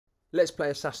Let's play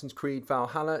Assassin's Creed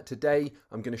Valhalla. Today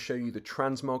I'm going to show you the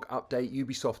Transmog update.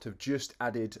 Ubisoft have just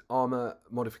added armor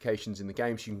modifications in the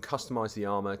game, so you can customize the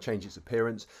armor, change its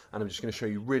appearance, and I'm just going to show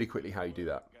you really quickly how you do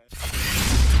that.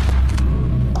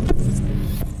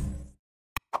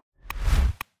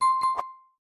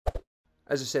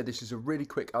 As I said, this is a really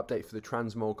quick update for the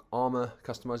Transmog armor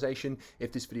customization.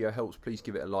 If this video helps, please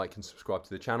give it a like and subscribe to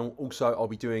the channel. Also, I'll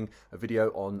be doing a video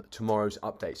on tomorrow's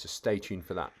update, so stay tuned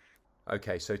for that.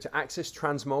 Okay, so to access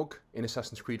Transmog in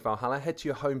Assassin's Creed Valhalla, head to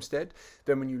your homestead.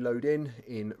 Then when you load in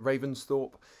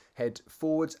Ravensthorpe, head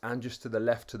forwards and just to the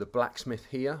left to the blacksmith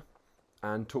here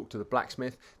and talk to the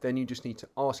blacksmith. Then you just need to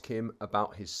ask him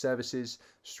about his services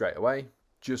straight away,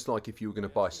 just like if you were going to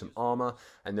buy some armor.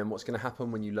 And then what's going to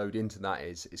happen when you load into that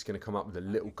is it's going to come up with a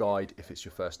little guide if it's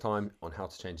your first time on how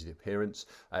to change the appearance.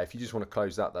 If you just want to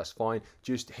close that, that's fine.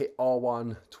 Just hit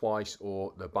R1 twice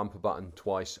or the bumper button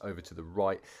twice over to the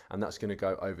right, and that's going to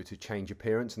go over to change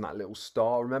appearance. And that little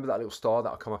star, remember that little star,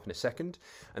 that'll come up in a second.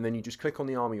 And then you just click on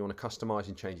the armor you want to customize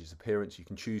and change its appearance. You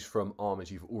can choose from armors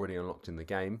you've already unlocked in the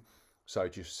game. So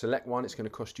just select one. It's going to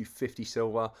cost you 50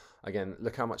 silver. Again,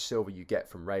 look how much silver you get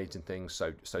from raids and things.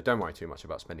 So don't worry too much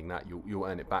about spending that. You'll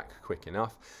earn it back quick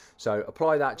enough. So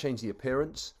apply that, change the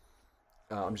appearance.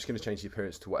 I'm just going to change the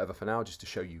appearance to whatever for now, just to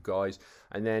show you guys.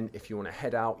 And then if you want to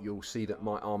head out, you'll see that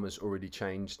my armor's already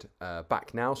changed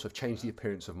back now. So I've changed the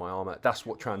appearance of my armor. That's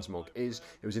what Transmog is.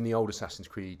 It was in the old Assassin's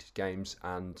Creed games,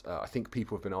 and I think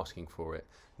people have been asking for it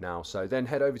now. So then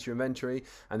head over to your inventory,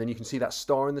 and then you can see that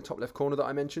star in the top left corner that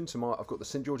I mentioned. So I've got the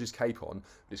St. George's cape on,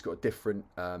 but it's got a different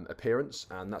appearance,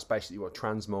 and that's basically what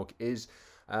Transmog is.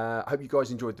 I hope you guys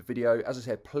enjoyed the video. As I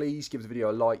said, please give the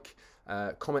video a like.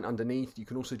 Comment underneath. You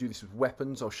can also do this with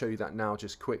weapons. I'll show you that now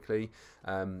just quickly.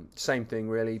 Same thing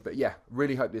really, but yeah,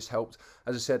 really hope this helped.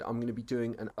 As I said, I'm going to be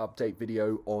doing an update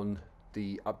video on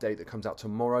the update that comes out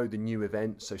tomorrow, the new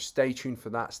event, so stay tuned for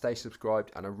that, stay subscribed,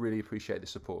 and I really appreciate the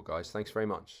support, guys. Thanks very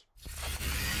much.